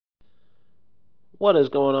What is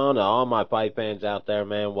going on to all my fight fans out there,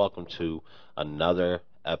 man? Welcome to another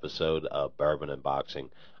episode of Bourbon and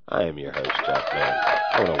Boxing. I am your host, Jeff, man.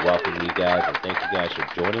 I want to welcome you guys and thank you guys for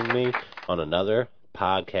joining me on another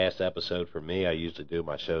podcast episode for me. I usually do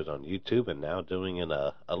my shows on YouTube and now doing in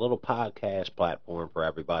a little podcast platform for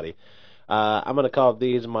everybody. I'm going to call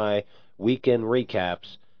these my weekend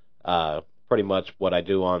recaps. Pretty much what I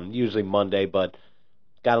do on usually Monday, but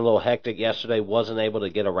got a little hectic yesterday, wasn't able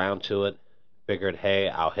to get around to it. Figured, hey,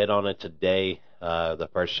 I'll hit on it today, the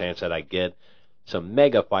first chance that I get. Some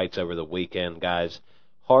mega fights over the weekend, guys.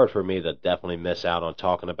 Hard for me to definitely miss out on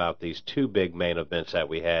talking about these two big main events that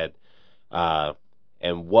we had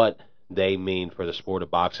and what they mean for the sport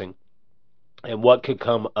of boxing and what could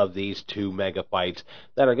come of these two mega fights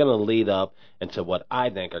that are going to lead up into what I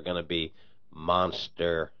think are going to be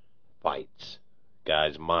monster fights.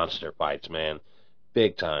 Guys, monster fights, man.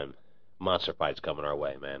 Big time monster fights coming our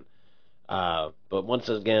way, man. But once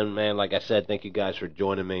again, man, like I said, thank you guys for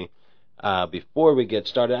joining me. Before we get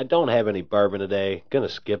started, I don't have any bourbon today. Gonna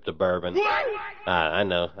skip the bourbon. I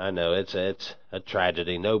know. It's a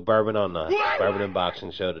tragedy. No bourbon on the Bourbon and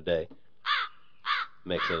Boxing show today.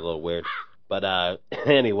 Makes it a little weird. But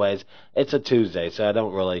anyways, it's a Tuesday, so I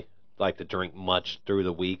don't really like to drink much through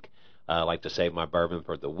the week. I like to save my bourbon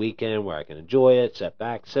for the weekend where I can enjoy it, sit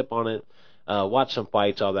back, sip on it, watch some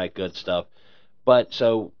fights, all that good stuff. But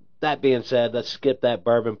so that being said, let's skip that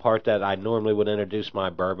bourbon part that I normally would introduce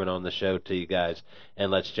my bourbon on the show to you guys,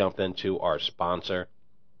 and let's jump into our sponsor,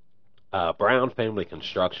 Brown Family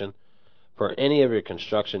Construction. For any of your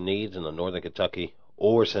construction needs in the Northern Kentucky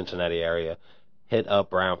or Cincinnati area, hit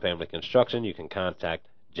up Brown Family Construction. You can contact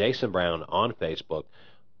Jason Brown on Facebook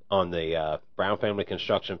on the Brown Family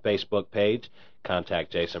Construction Facebook page.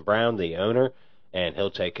 Contact Jason Brown, the owner, and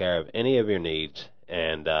he'll take care of any of your needs.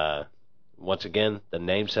 And once again, the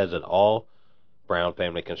name says it all, Brown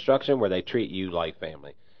Family Construction, where they treat you like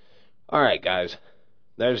family. All right, guys,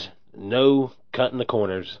 there's no cutting the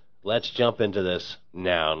corners. Let's jump into this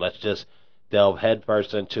now. Let's just delve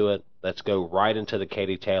headfirst into it. Let's go right into the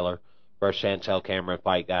Katie Taylor versus Chantel Cameron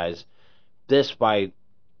fight, guys. This fight,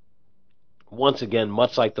 once again,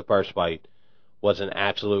 much like the first fight, was an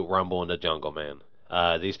absolute rumble in the jungle, man.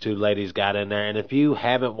 These two ladies got in there, and if you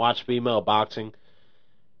haven't watched female boxing,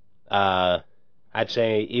 I'd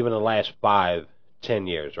say even the last 5-10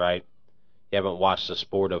 years, right? You haven't watched the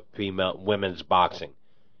sport of women's boxing.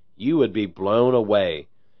 You would be blown away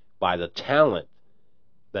by the talent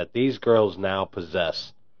that these girls now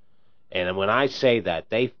possess. And when I say that,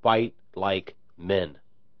 they fight like men.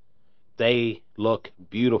 They look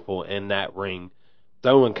beautiful in that ring,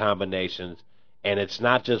 throwing combinations, and it's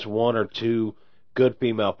not just one or two good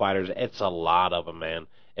female fighters. It's a lot of them, man.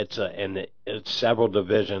 It's several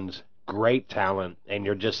divisions, great talent, and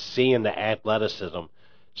you're just seeing the athleticism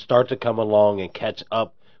start to come along and catch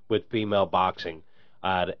up with female boxing.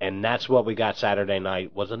 And that's what we got Saturday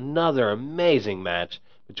night, was another amazing match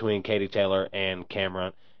between Katie Taylor and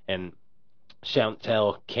Chantel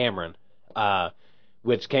Cameron,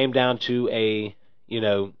 which came down to a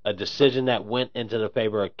decision that went into the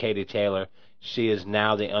favor of Katie Taylor. She is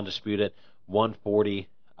now the undisputed 140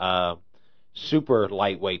 super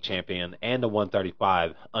lightweight champion and the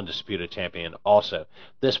 135 undisputed champion also.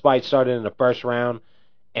 This fight started in the first round,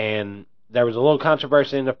 and there was a little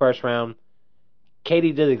controversy in the first round.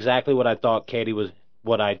 Katie did exactly what I thought Katie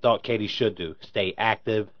should do. Stay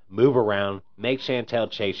active, move around, make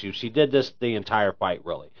Chantel chase you. She did this the entire fight,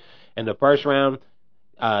 really. In the first round,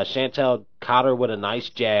 Chantel caught her with a nice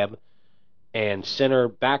jab and sent her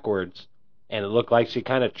backwards, and it looked like she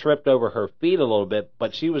kind of tripped over her feet a little bit,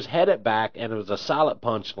 but she was headed back, and it was a solid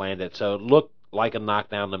punch landed, so it looked like a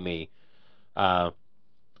knockdown to me.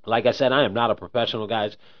 Like I said, I am not a professional,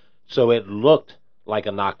 guys, so it looked like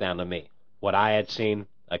a knockdown to me. What I had seen,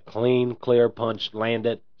 a clean, clear punch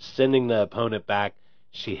landed, sending the opponent back.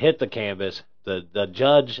 She hit the canvas. The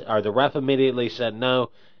judge, or the ref, immediately said, no,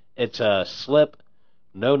 it's a slip,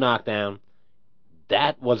 no knockdown.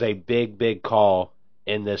 That was a big, big call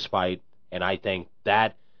in this fight. And I think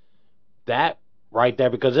that right there,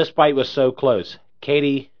 because this fight was so close.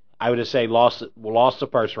 Katie, I would just say, lost the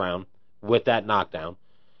first round with that knockdown.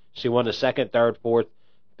 She won the second, third, fourth,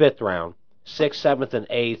 fifth round. Sixth, seventh, and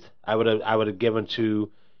eighth, I would have given to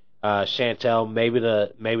Chantel. Maybe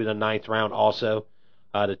the ninth round also.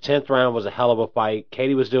 The 10th round was a hell of a fight.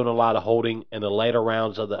 Katie was doing a lot of holding in the later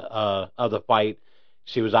rounds of the fight.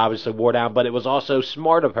 She was obviously wore down, but it was also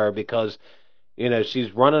smart of her because,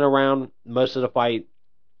 she's running around most of the fight,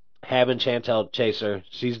 having Chantel chase her.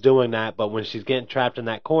 She's doing that, but when she's getting trapped in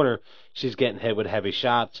that corner, she's getting hit with heavy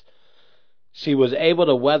shots. She was able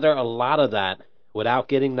to weather a lot of that without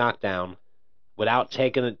getting knocked down, without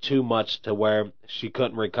taking it too much to where she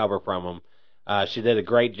couldn't recover from him. She did a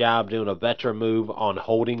great job doing a veteran move on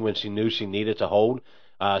holding when she knew she needed to hold.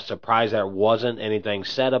 Surprised there wasn't anything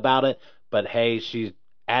said about it, but hey, she's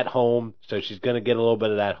at home, so she's going to get a little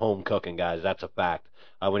bit of that home cooking, guys. That's a fact.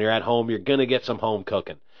 When you're at home, you're going to get some home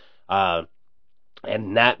cooking. And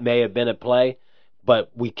that may have been at play,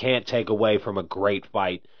 but we can't take away from a great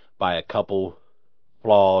fight by a couple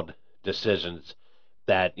flawed decisions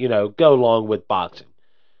that, go along with boxing.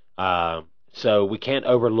 So we can't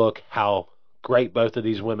overlook how great both of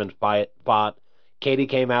these women fought. Katie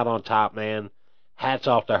came out on top, man. Hats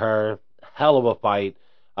off to her. Hell of a fight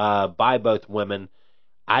by both women.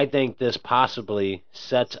 I think this possibly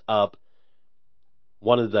sets up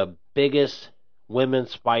one of the biggest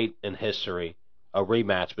women's fight in history, a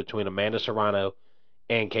rematch between Amanda Serrano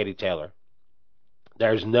and Katie Taylor.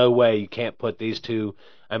 There's no way you can't put these two.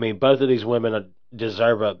 I mean, both of these women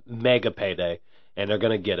deserve a mega payday, and they're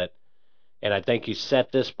going to get it. And I think you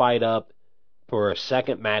set this fight up for a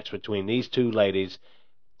second match between these two ladies.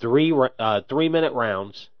 3-minute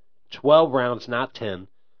rounds, 12 rounds, not 10.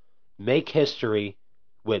 Make history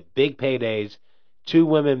with big paydays. Two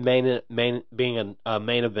women being a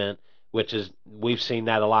main event, which is, we've seen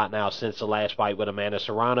that a lot now since the last fight with Amanda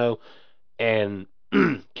Serrano and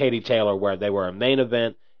Katie Taylor, where they were a main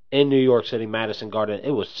event in New York City, Madison Garden.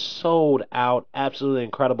 It was sold out, absolutely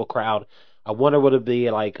incredible crowd. I wonder what it'd be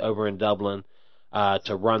like over in Dublin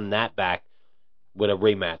to run that back with a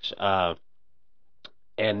rematch.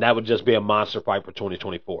 And that would just be a monster fight for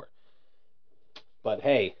 2024. But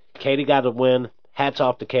hey, Katie got a win. Hats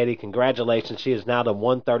off to Katie. Congratulations. She is now the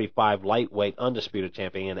 135 lightweight undisputed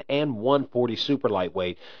champion and 140 super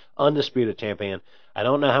lightweight undisputed champion. I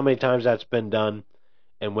don't know how many times that's been done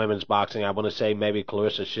in women's boxing. I want to say maybe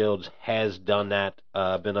Clarissa Shields has done that,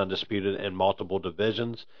 been undisputed in multiple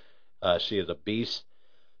divisions. She is a beast.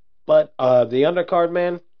 But the undercard,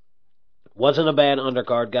 man, wasn't a bad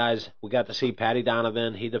undercard, guys. We got to see Paddy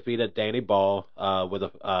Donovan. He defeated Danny Ball with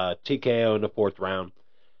a TKO in the 4th round.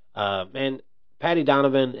 Man, Paddy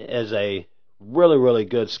Donovan is a really, really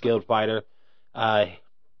good skilled fighter. I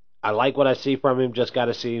like what I see from him. Just got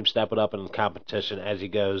to see him step it up in the competition as he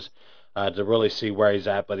goes to really see where he's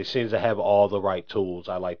at. But he seems to have all the right tools.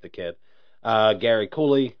 I like the kid. Gary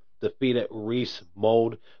Cooley defeated Reese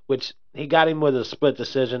Mold, which he got him with a split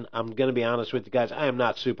decision. I'm going to be honest with you guys. I am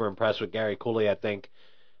not super impressed with Gary Cooley. I think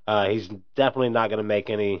he's definitely not going to make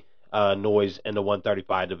any noise in the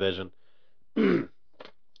 135 division.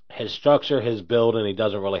 His structure, his build, and he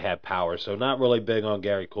doesn't really have power. So not really big on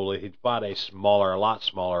Gary Cooley. He fought a lot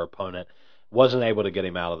smaller opponent. Wasn't able to get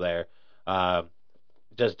him out of there.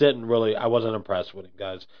 Just didn't really, I wasn't impressed with him,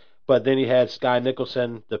 guys. But then you had Sky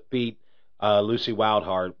Nicholson defeat Lucy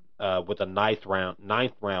Wildheart with a ninth round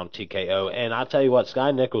TKO. And I'll tell you what,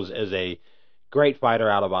 Sky Nichols is a great fighter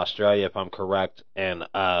out of Australia, if I'm correct, and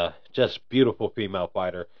just beautiful female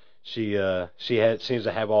fighter. She seems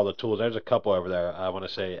to have all the tools. There's a couple over there. I want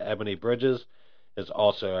to say Ebony Bridges is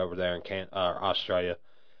also over there in Australia.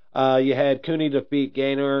 You had Cooney defeat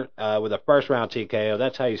Gaynor with a first-round TKO.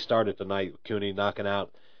 That's how you started tonight. Cooney knocking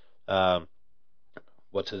out,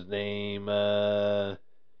 what's his name?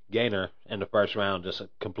 Gaynor in the first round, just a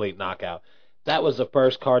complete knockout. That was the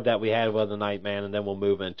first card that we had of the night, man, and then we'll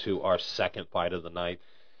move into our second fight of the night.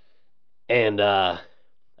 And I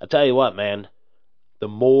tell you what, man, the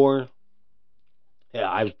more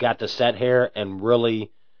I've got to sit here and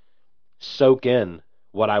really soak in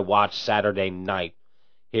what I watched Saturday night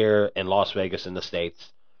here in Las Vegas in the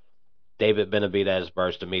States. David Benavidez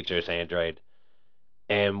versus Demetrius Andrade.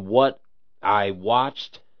 And what I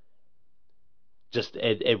watched, just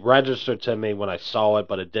it registered to me when I saw it,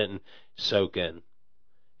 but it didn't soak in.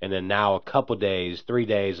 And then now 3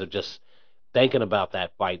 days of just thinking about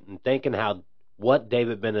that fight and thinking what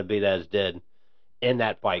David Benavidez did in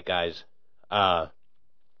that fight, guys.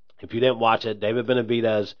 If you didn't watch it, David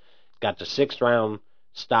Benavidez got the 6th round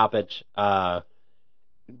stoppage. Boo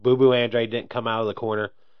Boo Andrade didn't come out of the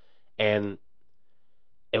corner. And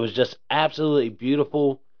it was just absolutely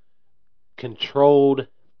beautiful, controlled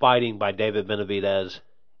fighting by David Benavidez.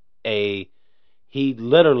 He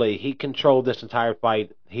controlled this entire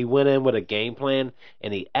fight. He went in with a game plan,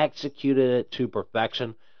 and he executed it to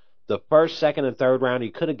perfection. The first, second, and third round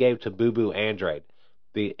he could have gave to Boo Boo Andrade.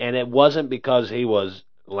 And it wasn't because he was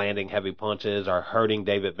landing heavy punches or hurting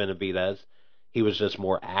David Benavidez. He was just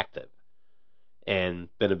more active. And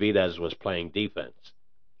Benavidez was playing defense.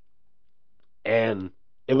 And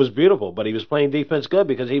it was beautiful, but he was playing defense good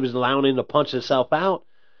because he was allowing him to punch himself out,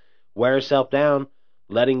 wear himself down,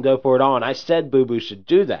 let him go for it all. And I said Boo Boo should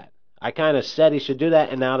do that. I kind of said he should do that,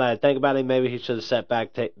 and now that I think about it, maybe he should have sat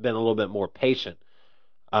back, been a little bit more patient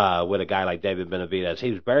with a guy like David Benavidez.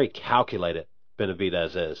 He was very calculated,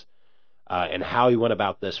 Benavidez is, and how he went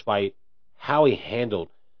about this fight, how he handled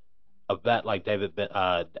a vet like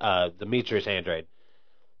Demetrius Andrade.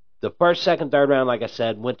 The first, second, third round, like I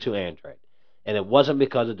said, went to Andrade. And it wasn't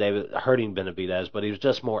because of David hurting Benavidez, but he was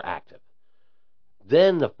just more active.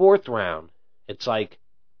 Then the fourth round, it's like,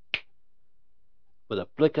 with a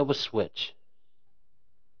flick of a switch,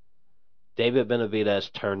 David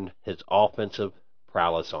Benavidez turned his offensive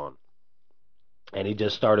prowess on. And he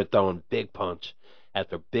just started throwing big punch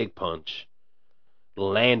after big punch,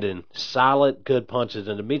 landing solid, good punches.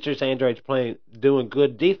 And Demetrius Andrade's doing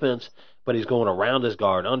good defense, but he's going around his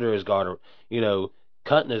guard, under his guard,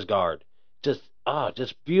 cutting his guard.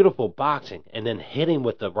 Just beautiful boxing. And then hitting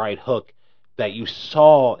with the right hook that you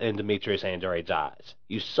saw in Demetrius Andrade's eyes.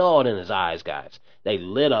 You saw it in his eyes, guys. They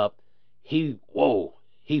lit up. He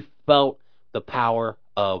felt the power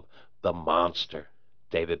of the monster,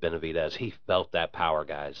 David Benavidez. He felt that power,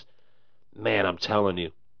 guys. Man, I'm telling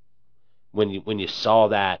you, when you saw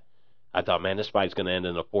that, I thought, man, this fight's going to end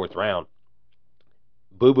in the fourth round.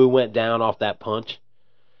 Boo Boo went down off that punch.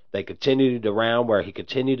 They continued the round where he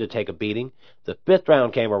continued to take a beating. The fifth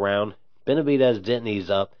round came around. Benavidez didn't ease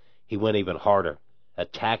up. He went even harder,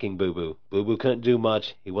 attacking Boo Boo. Boo Boo couldn't do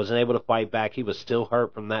much. He wasn't able to fight back. He was still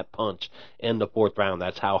hurt from that punch in the fourth round.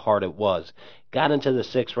 That's how hard it was. Got into the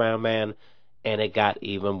sixth round, man, and it got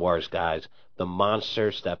even worse, guys. The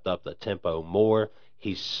monster stepped up the tempo more.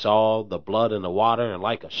 He saw the blood in the water, and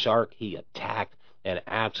like a shark, he attacked and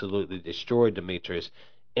absolutely destroyed Demetrius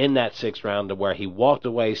in that sixth round, to where he walked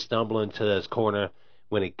away stumbling to his corner.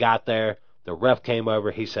 When he got there, the ref came over.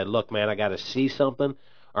 He said, look, man, I got to see something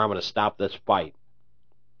or I'm going to stop this fight.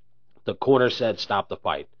 The corner said, stop the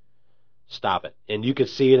fight. Stop it. And you could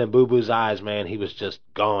see it in Boo Boo's eyes, man. He was just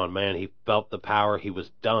gone, man. He felt the power. He was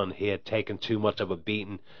done. He had taken too much of a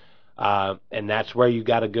beating. And that's where you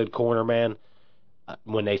got a good corner, man.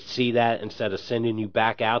 When they see that, instead of sending you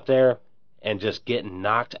back out there and just getting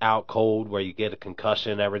knocked out cold where you get a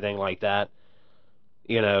concussion and everything like that,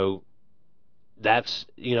 that's,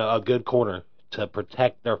 a good corner to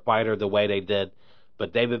protect their fighter the way they did.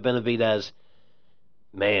 But David Benavidez,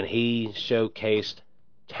 man, he showcased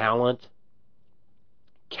talent,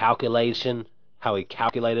 calculation, how he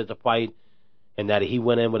calculated the fight, and that he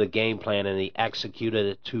went in with a game plan and he executed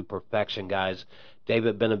it to perfection, guys.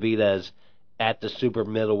 David Benavidez at the super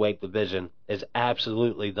middleweight division is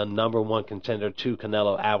absolutely the number one contender to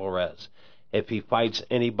Canelo Alvarez. If he fights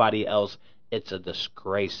anybody else, it's a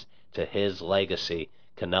disgrace to his legacy.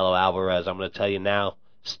 Canelo Alvarez, I'm going to tell you now,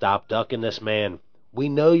 stop ducking this man. We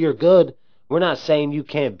know you're good. We're not saying you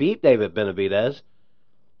can't beat David Benavidez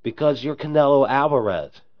because you're Canelo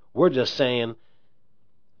Alvarez. We're just saying,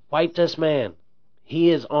 fight this man.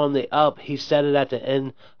 He is on the up. He said it at the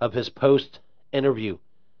end of his post interview.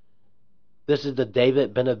 This is the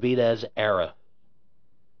David Benavidez era.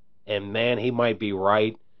 And man, he might be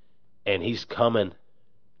right. And he's coming.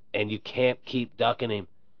 And you can't keep ducking him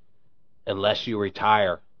unless you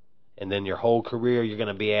retire. And then your whole career, you're going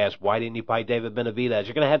to be asked, why didn't you fight David Benavidez?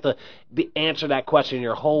 You're going to have to answer that question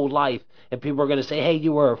your whole life. And people are going to say, hey,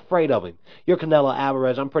 you were afraid of him. You're Canelo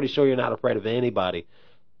Alvarez. I'm pretty sure you're not afraid of anybody.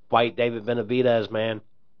 Fight David Benavidez, man.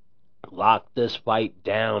 Lock this fight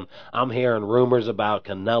down. I'm hearing rumors about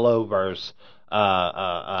Canelo versus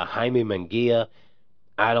Jaime Munguia.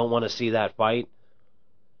 I don't want to see that fight.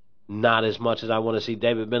 Not as much as I want to see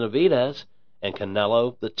David Benavidez and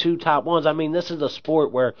Canelo, the two top ones. I mean, this is a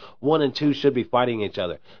sport where 1 and 2 should be fighting each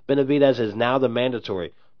other. Benavidez is now the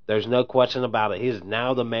mandatory. There's no question about it. He is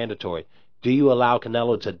now the mandatory. Do you allow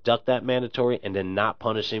Canelo to duck that mandatory and then not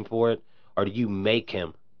punish him for it? Or do you make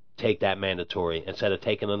him take that mandatory instead of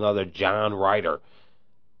taking another John Ryder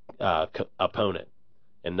opponent?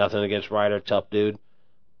 And nothing against Ryder, tough dude,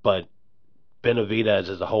 but Benavidez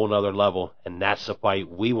is a whole nother level, and that's the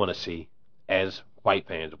fight we want to see as fight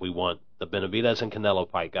fans. We want the Benavidez and Canelo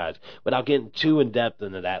fight, guys. Without getting too in depth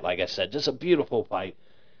into that, like I said, just a beautiful fight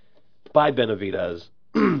by Benavidez.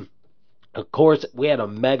 Of course, we had a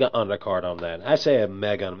mega undercard on that. I say a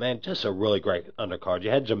mega, man, just a really great undercard. You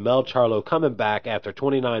had Jermell Charlo coming back after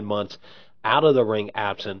 29 months out of the ring,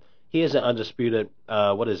 absent. He is an undisputed,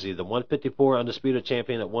 the 154 undisputed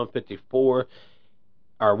champion at 154,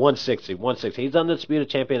 or 160. He's undisputed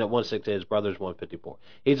champion at 160. His brother's 154.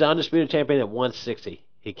 He's an undisputed champion at 160.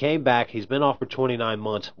 He came back. He's been off for 29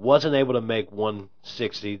 months. Wasn't able to make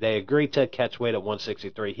 160. They agreed to catch weight at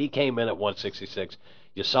 163. He came in at 166.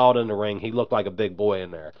 You saw it in the ring. He looked like a big boy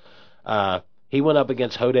in there. He went up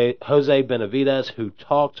against Jose Benavidez, who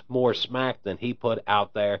talked more smack than he put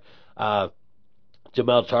out there.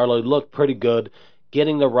 Jermell Charlo looked pretty good,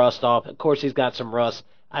 getting the rust off. Of course, he's got some rust.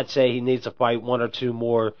 I'd say he needs to fight one or two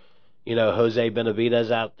more, Jose Benavidez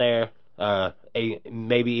out there.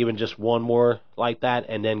 Maybe even just one more like that,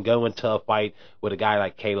 and then go into a fight with a guy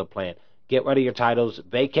like Caleb Plant. Get rid of your titles.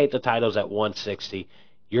 Vacate the titles at 160.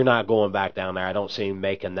 You're not going back down there. I don't see him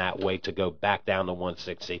making that weight to go back down to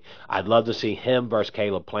 160. I'd love to see him versus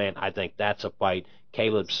Caleb Plant. I think that's a fight.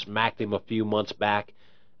 Caleb smacked him a few months back.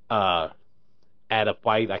 At a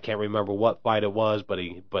fight. I can't remember what fight it was, but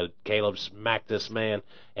Caleb smacked this man.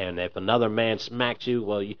 And if another man smacks you,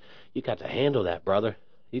 well, you got to handle that, brother.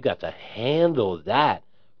 You got to handle that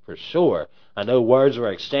for sure. I know words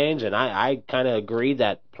were exchanged, and I kind of agreed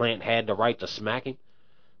that Plant had the right to smack him.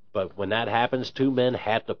 But when that happens, two men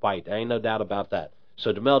have to fight. There ain't no doubt about that.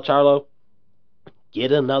 So Jermell Charlo,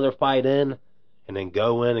 get another fight in, and then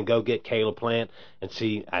go in and go get Caleb Plant and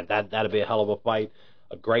see. That'd be a hell of a fight.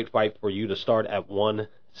 A great fight for you to start at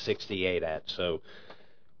 168 at. So,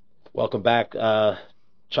 welcome back,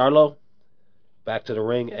 Charlo. Back to the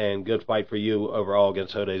ring, and good fight for you overall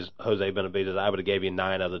against Jose Benavidez. I would have gave you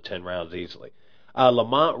 9 out of 10 rounds easily.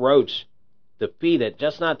 Lamont Roach defeated,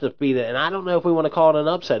 just not defeated, and I don't know if we want to call it an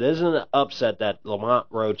upset. It isn't an upset that Lamont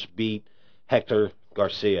Roach beat Hector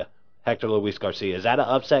Luis Garcia. Is that an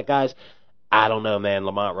upset, guys? I don't know, man.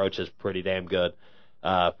 Lamont Roach is pretty damn good.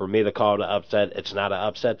 For me to call it an upset, it's not an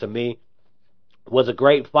upset to me. It was a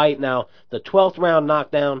great fight. Now, the 12th round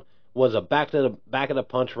knockdown was a back of the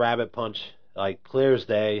punch, rabbit punch, like clear as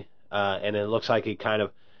day, and it looks like he kind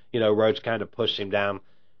of, Roach kind of pushed him down.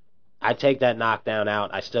 I take that knockdown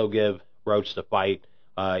out. I still give Roach the fight,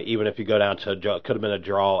 even if you go down to a draw. It could have been a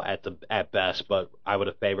draw at best, but I would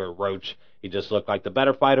have favored Roach. He just looked like the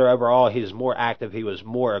better fighter overall. He was more active. He was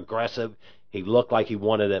more aggressive. He looked like he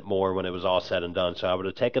wanted it more when it was all said and done. So I would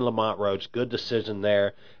have taken Lamont Roach. Good decision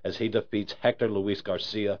there as he defeats Hector Luis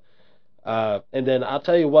Garcia. And then I'll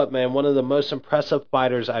tell you what, man, one of the most impressive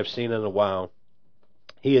fighters I've seen in a while.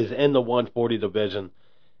 He is in the 140 division,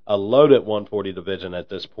 a loaded 140 division at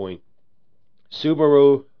this point.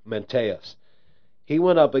 Subaru Menteas. He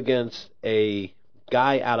went up against a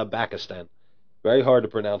guy out of Pakistan. Very hard to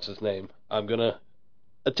pronounce his name. I'm going to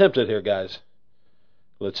attempt it here, guys.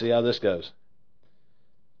 Let's see how this goes.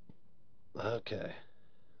 Okay.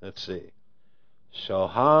 Let's see.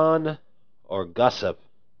 Shohan or Gusip.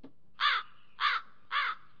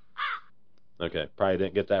 Okay, probably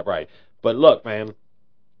didn't get that right. But look, man.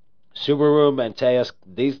 Subaru Menteas,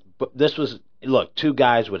 two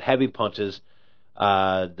guys with heavy punches.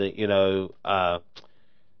 Shohan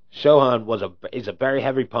is a very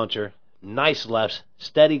heavy puncher. Nice lefts,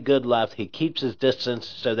 steady, good left. He keeps his distance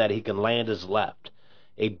so that he can land his left.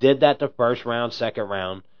 He did that the first round, second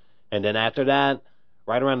round, and then after that,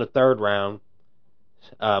 right around the third round,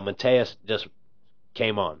 Menteas just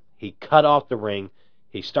came on. He cut off the ring.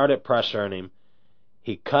 He started pressuring him.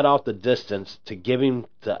 He cut off the distance to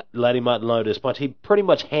let him unload his punch. He pretty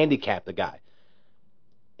much handicapped the guy.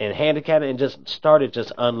 And handicapped and just started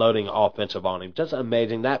unloading offensive on him. Just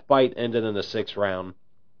amazing. That fight ended in the 6th round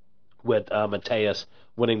with Menteas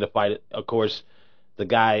winning the fight. Of course,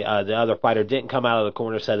 the other fighter didn't come out of the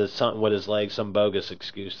corner, said it's something with his leg, some bogus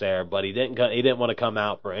excuse there, but he didn't want to come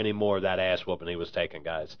out for any more of that ass whooping he was taking,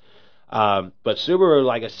 guys. But Subaru,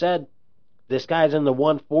 like I said, this guy's in the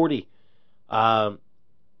 140.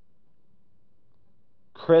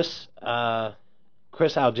 Chris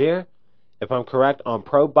Algier, if I'm correct, on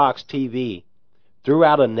Pro Box TV, threw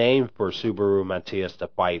out a name for Subaru Menteas to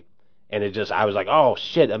fight, and I was like, oh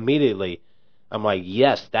shit, immediately. I'm like,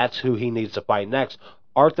 yes, that's who he needs to fight next.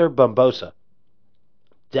 Arthur Barbosa.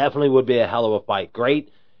 Definitely would be a hell of a fight. Great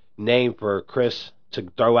name for Chris to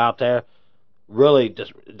throw out there. Really,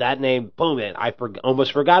 just that name, boom, man, I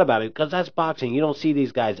almost forgot about it because that's boxing. You don't see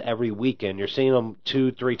these guys every weekend. You're seeing them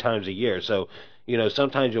 2-3 times a year. So,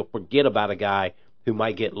 sometimes you'll forget about a guy who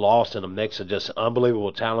might get lost in a mix of just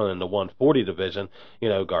unbelievable talent in the 140 division.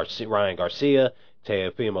 Ryan Garcia,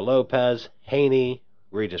 Teofimo Lopez, Haney,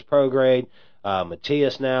 Regis Prograde,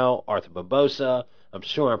 Matias now, Arthur Barbosa. I'm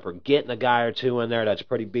sure I'm forgetting a guy or two in there that's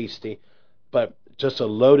pretty beastie. But just a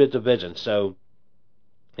loaded division. So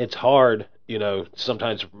it's hard,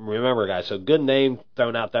 sometimes remember, guys. So good name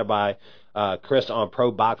thrown out there by Chris on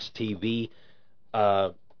Pro Box TV.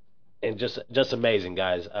 And just amazing,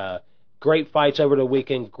 guys. Great fights over the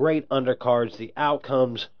weekend. Great undercards. The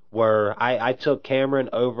outcomes were, I took Cameron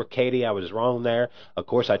over Katie. I was wrong there. Of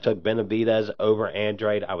course, I took Benavidez over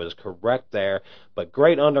Andrade. I was correct there. But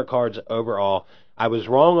great undercards overall. I was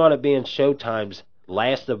wrong on it being Showtime's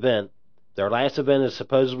last event Their last event is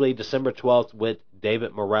supposedly December 12th with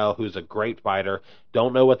David Morrell, who's a great fighter.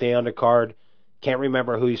 Don't know what the undercard. Can't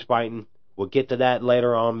remember who he's fighting. We'll get to that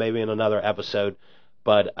later on, maybe in another episode.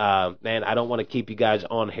 But, man, I don't want to keep you guys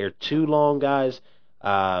on here too long, guys.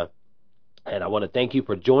 And I want to thank you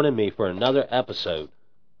for joining me for another episode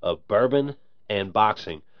of Bourbon and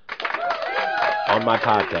Boxing on my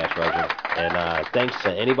podcast version. And thanks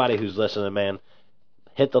to anybody who's listening, man.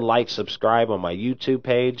 Hit the like, subscribe on my YouTube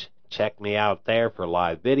page. Check me out there for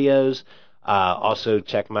live videos. Also,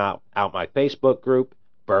 check out my Facebook group,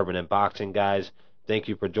 Bourbon and Boxing, guys. Thank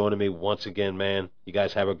you for joining me once again, man. You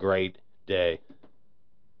guys have a great day.